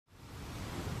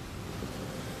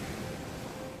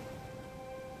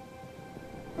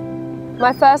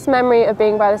My first memory of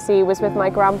being by the sea was with my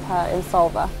grandpa in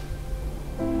Sylw.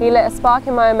 He lit a spark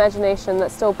in my imagination that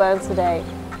still burns today.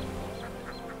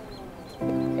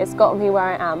 It's got me where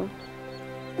I am.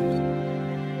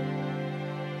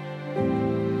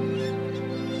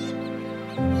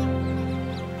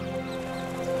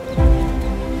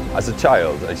 As a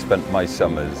child, I spent my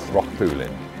summers rock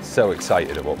pooling, so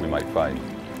excited at what we might find.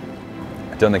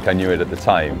 I don't think I knew it at the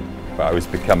time, but I was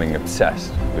becoming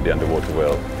obsessed with the underwater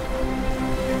world.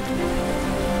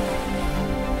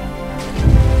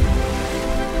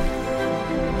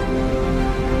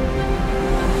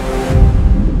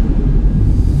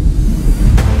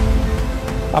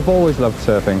 I've always loved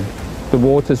surfing. The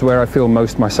water's where I feel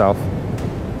most myself.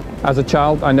 As a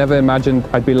child, I never imagined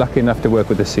I'd be lucky enough to work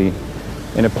with the sea,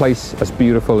 in a place as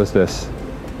beautiful as this.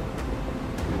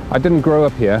 I didn't grow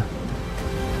up here,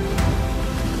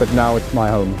 but now it's my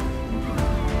home.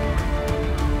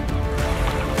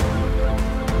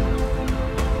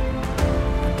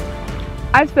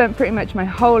 I've spent pretty much my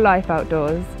whole life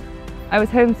outdoors. I was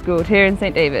homeschooled here in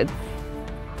St David's.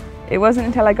 It wasn't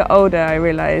until I got older I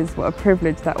realised what a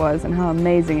privilege that was and how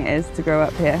amazing it is to grow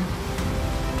up here.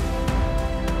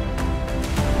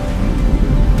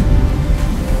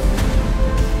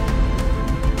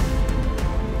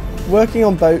 Working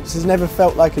on boats has never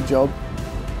felt like a job.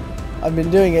 I've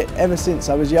been doing it ever since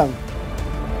I was young.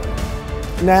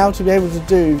 Now to be able to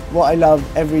do what I love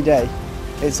every day,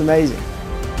 it's amazing.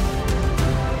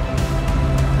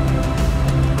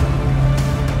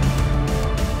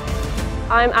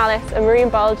 I'm Alice, a marine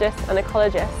biologist and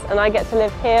ecologist, and I get to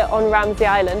live here on Ramsey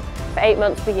Island for 8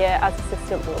 months a year as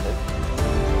assistant warden.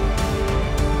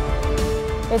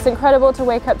 It's incredible to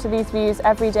wake up to these views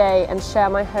every day and share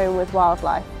my home with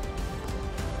wildlife.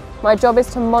 My job is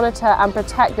to monitor and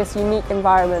protect this unique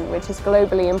environment, which is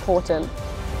globally important.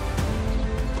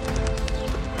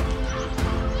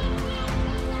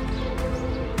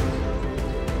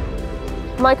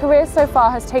 My career so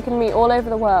far has taken me all over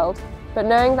the world, but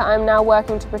knowing that I'm now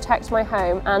working to protect my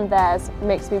home and theirs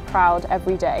makes me proud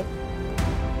every day.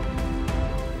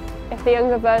 If the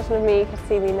younger version of me could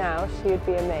see me now, she would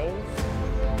be amazed.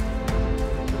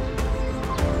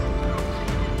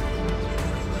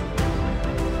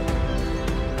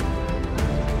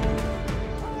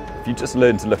 If you just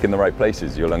learn to look in the right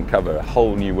places, you'll uncover a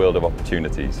whole new world of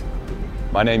opportunities.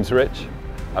 My name's Rich.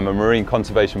 I'm a marine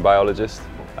conservation biologist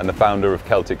and the founder of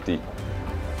Celtic Deep.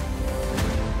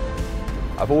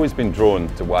 I've always been drawn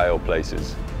to wild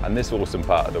places, and this awesome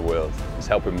part of the world is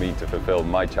helping me to fulfill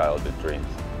my childhood dreams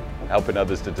and helping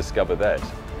others to discover theirs.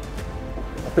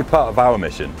 A big part of our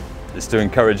mission is to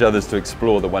encourage others to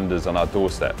explore the wonders on our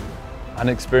doorstep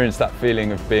and experience that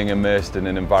feeling of being immersed in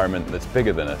an environment that's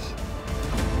bigger than us.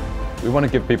 We want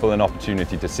to give people an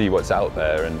opportunity to see what's out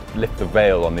there and lift the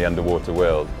veil on the underwater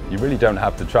world. You really don't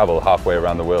have to travel halfway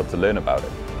around the world to learn about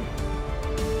it.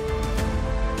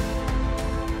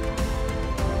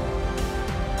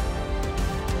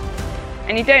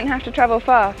 And you don't have to travel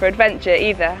far for adventure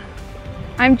either.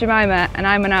 I'm Jemima and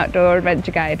I'm an outdoor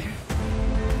adventure guide.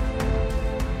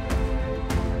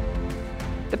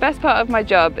 The best part of my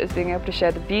job is being able to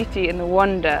share the beauty and the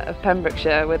wonder of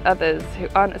Pembrokeshire with others who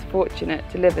aren't as fortunate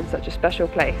to live in such a special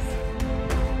place.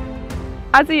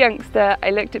 As a youngster,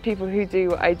 I looked at people who do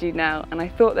what I do now and I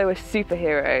thought they were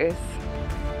superheroes.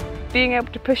 Being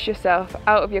able to push yourself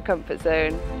out of your comfort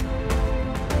zone.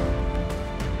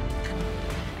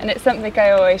 And it's something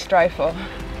I always strive for.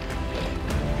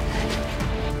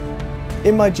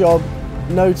 In my job,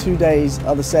 no 2 days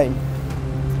are the same.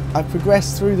 I've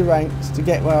progressed through the ranks to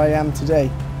get where I am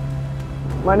today.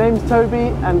 My name's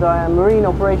Toby and I am Marine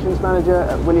Operations Manager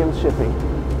at Williams Shipping.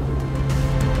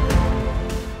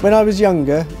 When I was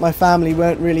younger, my family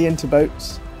weren't really into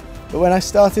boats, but when I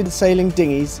started sailing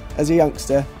dinghies as a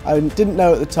youngster, I didn't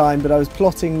know at the time, but I was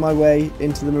plotting my way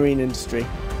into the marine industry.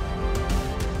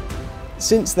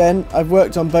 Since then, I've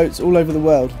worked on boats all over the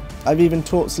world. I've even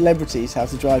taught celebrities how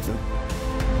to drive them.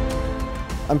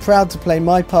 I'm proud to play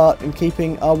my part in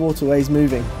keeping our waterways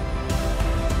moving.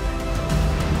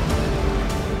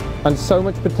 And so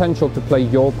much potential to play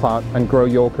your part and grow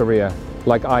your career,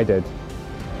 like I did.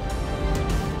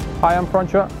 Hi, I'm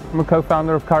Francois. I'm a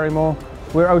co-founder of Currymore.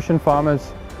 We're ocean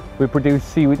farmers. We produce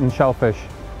seaweed and shellfish.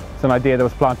 It's an idea that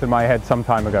was planted in my head some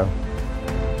time ago.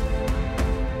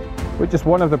 We're just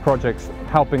one of the projects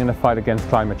helping in the fight against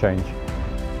climate change.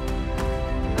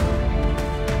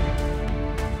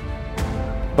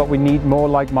 But we need more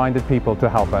like-minded people to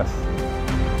help us.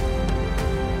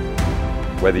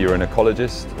 Whether you're an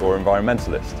ecologist or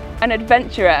environmentalist, An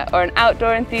adventurer or an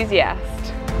outdoor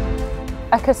enthusiast.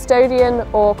 A custodian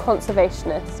or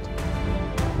conservationist.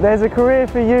 There's a career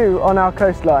for you on our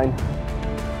coastline.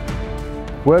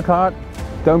 Work hard,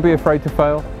 don't be afraid to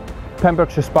fail.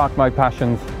 Pembrokeshire sparked my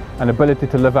passions and ability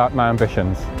to live out my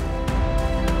ambitions.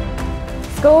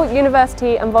 School,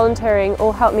 university and volunteering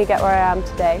all helped me get where I am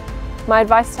today. My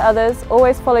advice to others,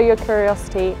 always follow your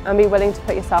curiosity and be willing to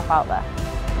put yourself out there.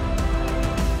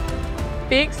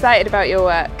 Be excited about your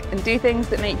work and do things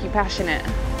that make you passionate.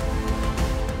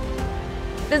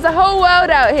 There's a whole world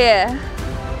out here.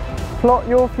 Plot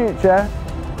your future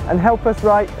and help us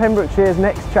write Pembrokeshire's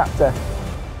next chapter.